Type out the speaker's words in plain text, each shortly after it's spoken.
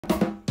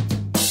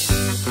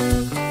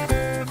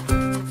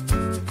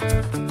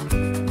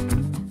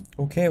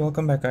Okay,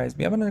 welcome back guys.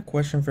 We have another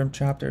question from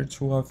chapter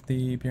 2 of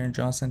the Beer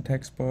Johnston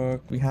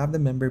textbook. We have the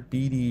member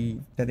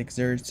BD that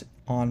exerts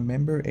on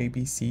member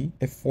ABC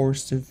a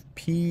force of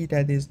P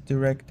that is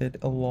directed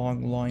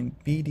along line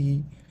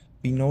BD.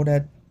 We know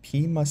that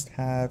P must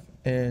have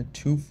a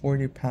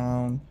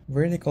 240-pound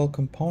vertical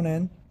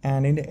component,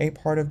 and in the A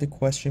part of the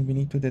question we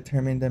need to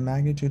determine the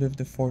magnitude of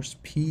the force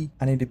P,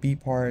 and in the B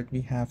part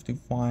we have to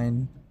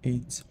find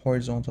its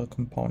horizontal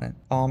component.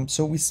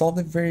 So we solved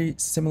a very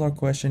similar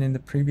question in the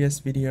previous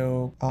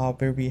video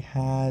where we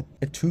had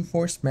a two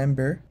force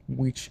member,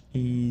 which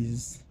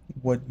is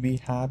what we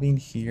have in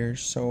here.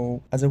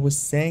 So as I was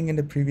saying in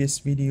the previous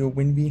video,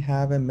 when we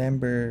have a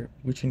member,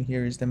 which in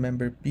here is the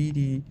member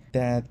BD,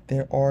 that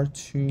there are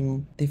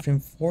two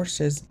different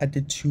forces at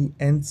the two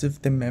ends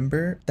of the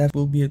member, that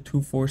will be a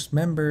two force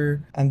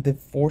member, and the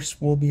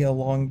force will be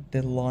along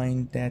the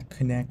line that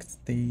connects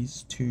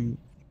these 2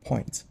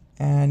 points.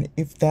 And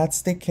if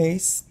that's the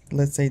case,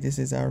 let's say this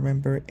is our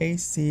member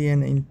AC,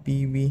 and in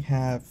B we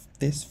have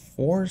this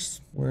force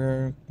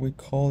where we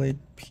call it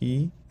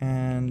P,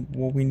 and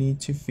what we need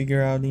to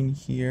figure out in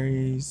here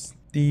is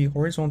the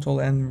horizontal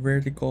and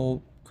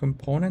vertical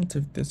component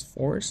of this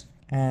force.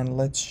 And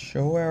let's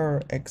show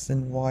our X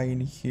and Y in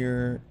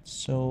here.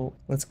 So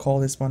let's call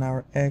this one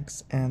our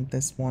X and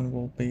this one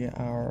will be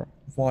our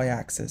Y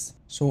axis.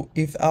 So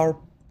if our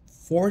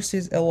force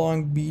is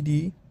along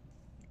BD,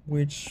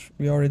 which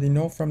we already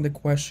know from the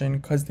question,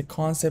 because the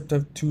concept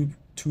of two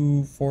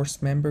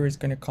force member is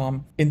going to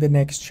come in the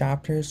next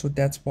chapter, so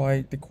that's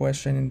why the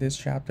question in this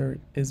chapter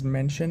is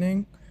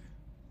mentioning,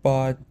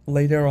 but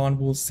later on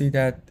we'll see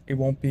that it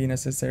won't be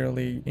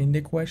necessarily in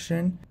the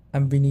question,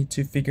 and we need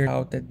to figure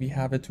out that we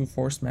have a two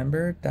force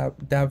member.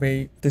 That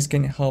way this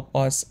can help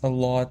us a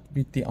lot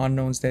with the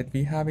unknowns that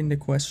we have in the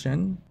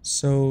question.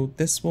 So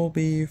this will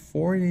be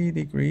 40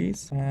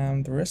 degrees,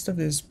 and the rest of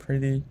this is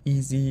pretty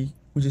easy.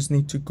 We just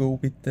need to go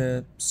with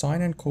the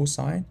sine and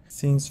cosine,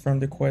 since from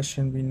the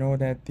question we know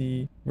that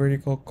the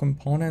vertical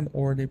component,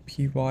 or the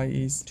PY,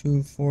 is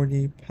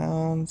 240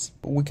 pounds.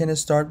 We can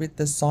start with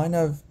the sine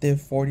of the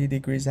 40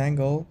 degrees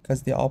angle,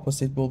 because the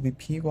opposite will be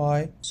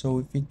PY. So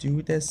if we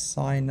do the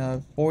sine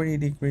of 40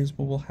 degrees,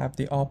 we will have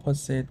the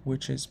opposite,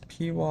 which is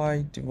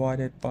PY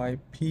divided by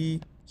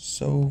P.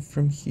 So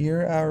from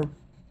here our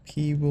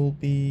P will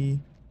be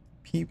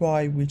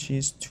PY, which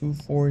is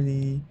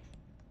 240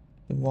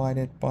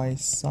 divided by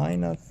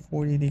sine of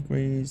 40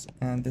 degrees,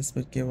 and this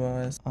would give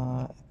us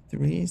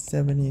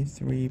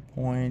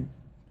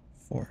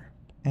 373.4,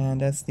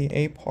 and that's the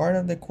A part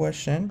of the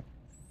question.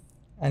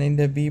 And in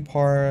the B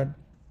part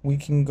we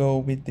can go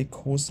with the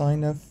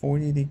cosine of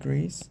 40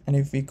 degrees, and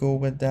if we go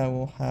with that,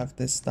 we'll have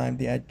this time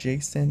the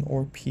adjacent,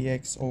 or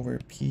PX over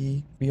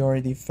P. We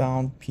already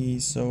found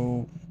P,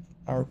 so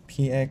our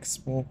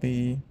PX will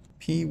be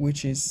P,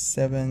 which is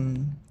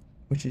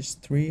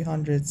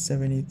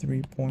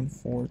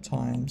 373.4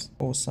 times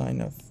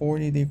cosine of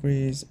 40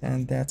 degrees,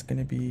 and that's going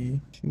to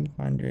be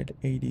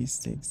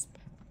 286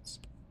 pounds.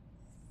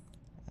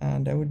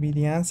 And that would be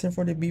the answer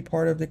for the B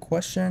part of the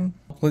question.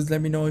 Please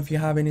let me know if you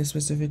have any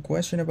specific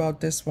question about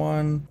this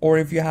one, or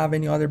if you have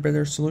any other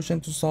better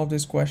solution to solve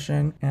this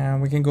question, and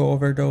we can go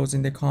over those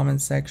in the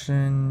comment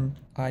section.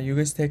 You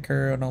guys take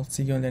care, and I'll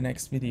see you in the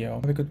next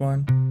video. Have a good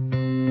one.